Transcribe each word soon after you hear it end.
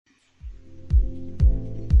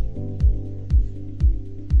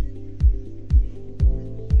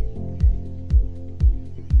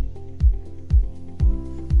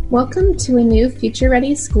Welcome to a new Future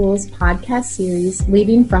Ready Schools podcast series,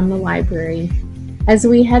 Leading from the Library. As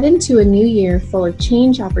we head into a new year full of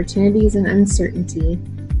change, opportunities, and uncertainty,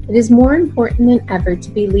 it is more important than ever to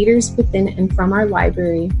be leaders within and from our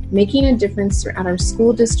library, making a difference throughout our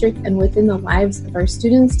school district and within the lives of our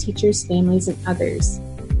students, teachers, families, and others.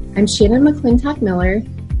 I'm Shannon McClintock Miller,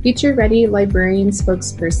 Future Ready Librarian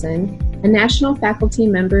Spokesperson, and National Faculty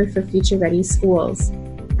Member for Future Ready Schools.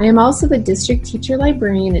 I am also the District Teacher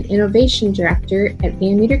Librarian and Innovation Director at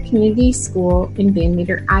Van Meter Community School in Van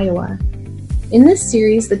Meter, Iowa. In this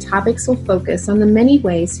series, the topics will focus on the many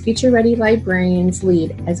ways Future Ready librarians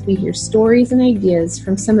lead as we hear stories and ideas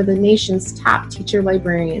from some of the nation's top teacher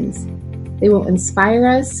librarians. They will inspire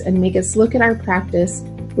us and make us look at our practice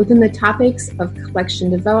within the topics of collection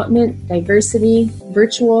development, diversity,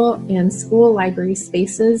 virtual and school library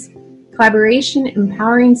spaces, collaboration,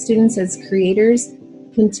 empowering students as creators,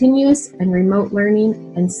 continuous and remote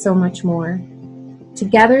learning, and so much more.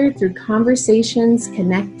 Together, through conversations,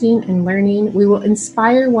 connecting, and learning, we will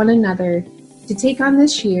inspire one another to take on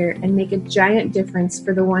this year and make a giant difference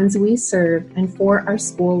for the ones we serve and for our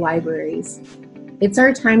school libraries. It's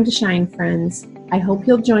our time to shine, friends. I hope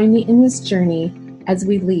you'll join me in this journey as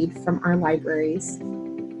we lead from our libraries.